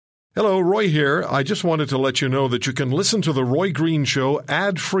Hello, Roy here. I just wanted to let you know that you can listen to The Roy Green Show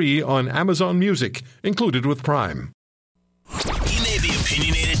ad-free on Amazon Music, included with Prime. He may be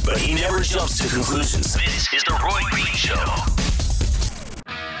opinionated, but he never jumps to conclusions. This is The Roy Green Show.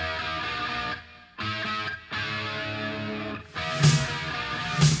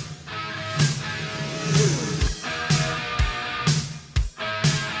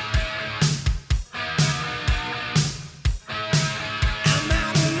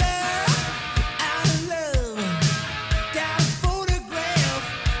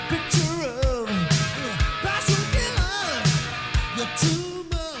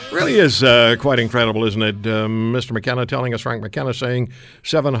 Really is quite incredible, isn't it? Mr. McKenna telling us, Frank McKenna saying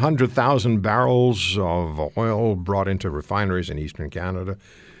 700,000 barrels of oil brought into refineries in Eastern Canada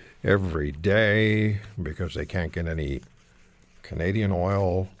every day because they can't get any Canadian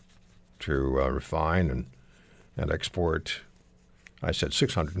oil to refine and export. I said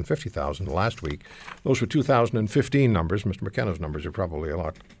 650,000 last week. Those were 2015 numbers. Mr. McKenna's numbers are probably a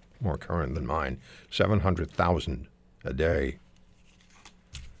lot more current than mine. 700,000 a day.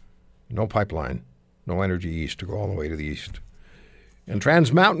 No pipeline, no Energy East to go all the way to the east. And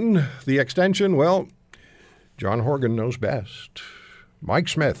Trans Mountain, the extension, well, John Horgan knows best. Mike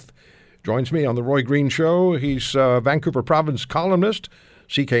Smith joins me on the Roy Green Show. He's Vancouver Province columnist,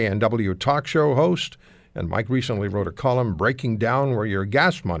 CKNW talk show host, and Mike recently wrote a column breaking down where your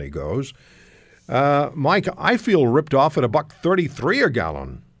gas money goes. Mike, I feel ripped off at $1.33 a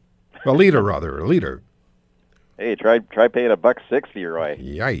gallon. A liter. Hey, try paying $1.60, Roy.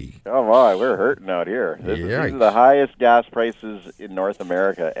 Yay. Come on, we're hurting out here. These are the highest gas prices in North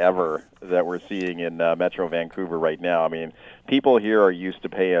America ever that we're seeing in Metro Vancouver right now. I mean, people here are used to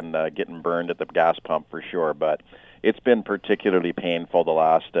paying, getting burned at the gas pump for sure, but it's been particularly painful the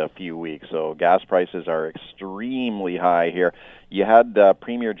last few weeks. So gas prices are extremely high here. You had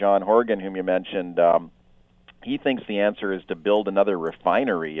Premier John Horgan, whom you mentioned. He thinks the answer is to build another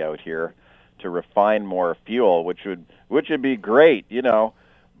refinery out here to refine more fuel, which would be great, you know.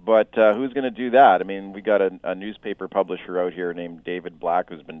 But who's going to do that? I mean, we got a newspaper publisher out here named David Black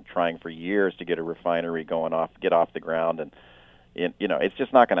who's been trying for years to get a refinery get off the ground, and you know, it's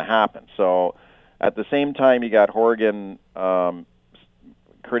just not going to happen. So at the same time, you got Horgan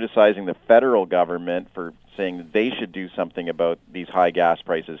criticizing the federal government for saying that they should do something about these high gas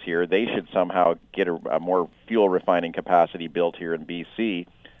prices here. They should somehow get a more fuel refining capacity built here in BC.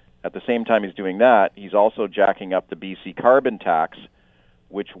 At the same time he's doing that, he's also jacking up the BC carbon tax,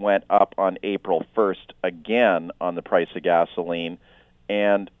 which went up on April 1st again on the price of gasoline.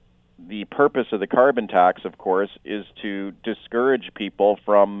 And the purpose of the carbon tax, of course, is to discourage people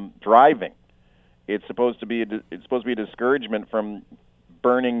from driving. It's supposed to be a discouragement from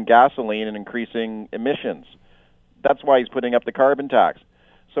burning gasoline and increasing emissions. That's why he's putting up the carbon tax.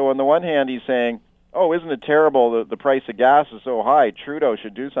 So on the one hand, he's saying, oh, isn't it terrible the price of gas is so high, Trudeau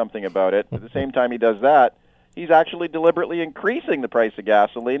should do something about it. At the same time he does that, he's actually deliberately increasing the price of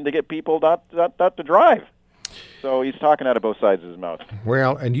gasoline to get people not to drive. So he's talking out of both sides of his mouth.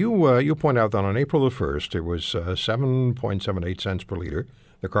 Well, and you point out that on April the 1st, it was 7.78 cents per liter,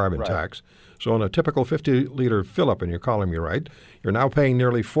 the carbon tax. So on a typical 50-liter fill-up in your column, you're right, you're now paying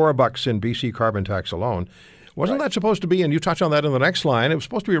nearly $4 in BC carbon tax alone. Wasn't that supposed to be, and you touch on that in the next line, it was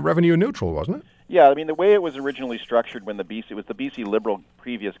supposed to be revenue neutral, wasn't it? Yeah, I mean, the way it was originally structured when it was the BC Liberal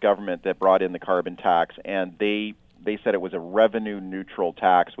previous government that brought in the carbon tax, and they said it was a revenue neutral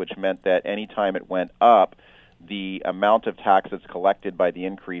tax, which meant that any time it went up, the amount of tax that's collected by the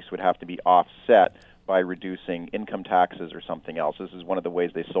increase would have to be offset by reducing income taxes or something else. This is one of the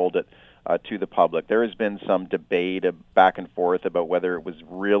ways they sold it to the public. There has been some debate back and forth about whether it was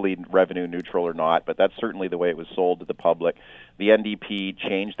really revenue neutral or not, but that's certainly the way it was sold to the public. The NDP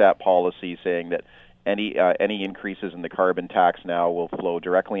changed that policy, saying that any increases in the carbon tax now will flow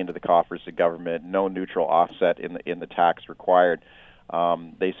directly into the coffers of government, no neutral offset in the tax required.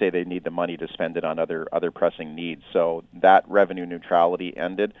 They say they need the money to spend it on other pressing needs. So that revenue neutrality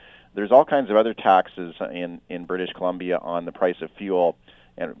ended. There's all kinds of other taxes in British Columbia on the price of fuel,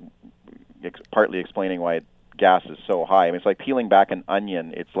 and partly explaining why gas is so high. I mean, it's like peeling back an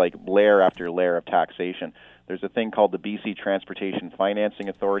onion. It's like layer after layer of taxation. There's a thing called the BC Transportation Financing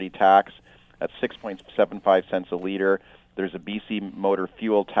Authority tax. That's 6.75 cents a liter. There's a BC motor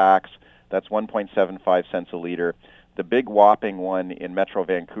fuel tax. That's 1.75 cents a liter. The big whopping one in Metro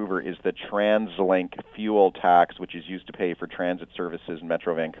Vancouver is the TransLink fuel tax, which is used to pay for transit services in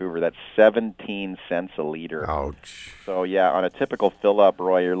Metro Vancouver. That's 17 cents a liter. Ouch. So, yeah, on a typical fill-up,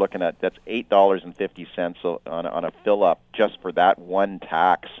 Roy, you're looking at that's $8.50 on a fill-up just for that one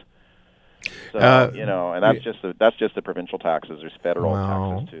tax. So and that's just the provincial taxes. There's federal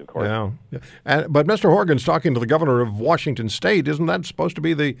taxes too, of course. Yeah. But Mr. Horgan's talking to the governor of Washington State. Isn't that supposed to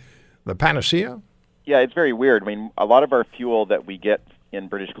be the panacea? Yeah, it's very weird. I mean, a lot of our fuel that we get in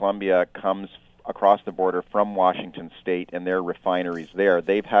British Columbia comes across the border from Washington State and their refineries there.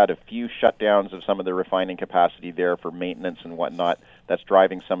 They've had a few shutdowns of some of the refining capacity there for maintenance and whatnot. That's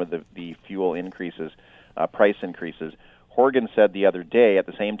driving some of the fuel increases, price increases. Horgan said the other day, at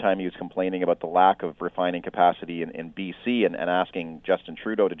the same time he was complaining about the lack of refining capacity in BC and asking Justin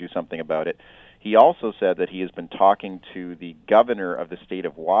Trudeau to do something about it, he also said that he has been talking to the governor of the state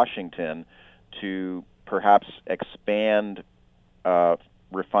of Washington to perhaps expand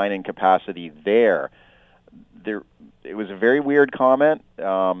refining capacity there. It was a very weird comment.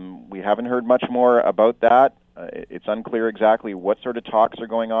 We haven't heard much more about that. It's unclear exactly what sort of talks are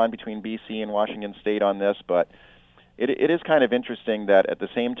going on between BC and Washington State on this, but it is kind of interesting that at the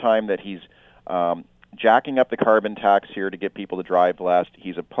same time that he's jacking up the carbon tax here to get people to drive less,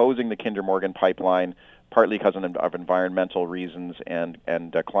 he's opposing the Kinder Morgan pipeline, partly because of environmental reasons and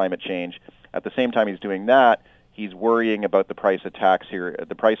climate change. At the same time he's doing that, he's worrying about the price of tax here,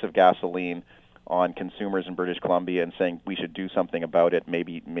 the price of gasoline on consumers in British Columbia, and saying we should do something about it,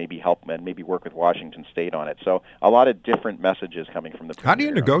 maybe help and maybe work with Washington State on it. So a lot of different messages coming from the Premier. How do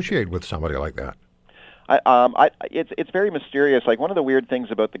you negotiate with somebody like that? It's very mysterious. Like, one of the weird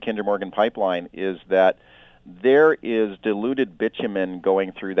things about the Kinder Morgan pipeline is that there is diluted bitumen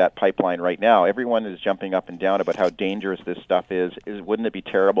going through that pipeline right now. Everyone is jumping up and down about how dangerous this stuff is. Wouldn't it be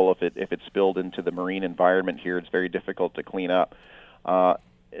terrible if it spilled into the marine environment here? It's very difficult to clean up.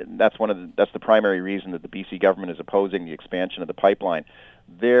 That's the primary reason that the BC government is opposing the expansion of the pipeline.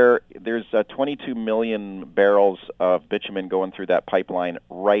 There's 22 million barrels of bitumen going through that pipeline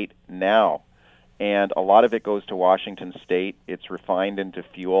right now. And a lot of it goes to Washington State. It's refined into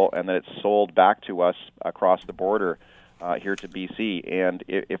fuel, and then it's sold back to us across the border here to BC. And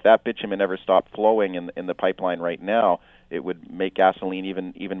if that bitumen ever stopped flowing in the pipeline right now, it would make gasoline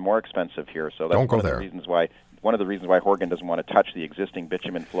even more expensive here. So that's Don't go one there. of the reasons why Horgan doesn't want to touch the existing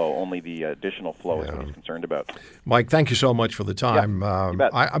bitumen flow. Only the additional flow is what he's concerned about. Mike, thank you so much for the time. You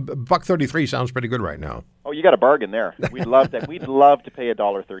bet. $1.33 sounds pretty good right now. Oh, you got a bargain there. We'd love that. We'd love to pay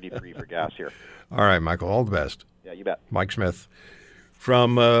 $1.33 for gas here. All right, Michael, all the best. Yeah, you bet. Mike Smith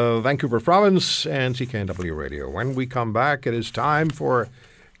from Vancouver Province and CKNW Radio. When we come back, it is time for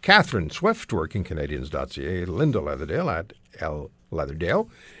Catherine Swift, WorkingCanadians.ca, Linda Leatherdale at L. Leatherdale,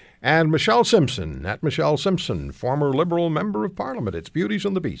 and Michelle Simpson at Michelle Simpson, former Liberal Member of Parliament. It's Beauties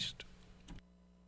and the Beast.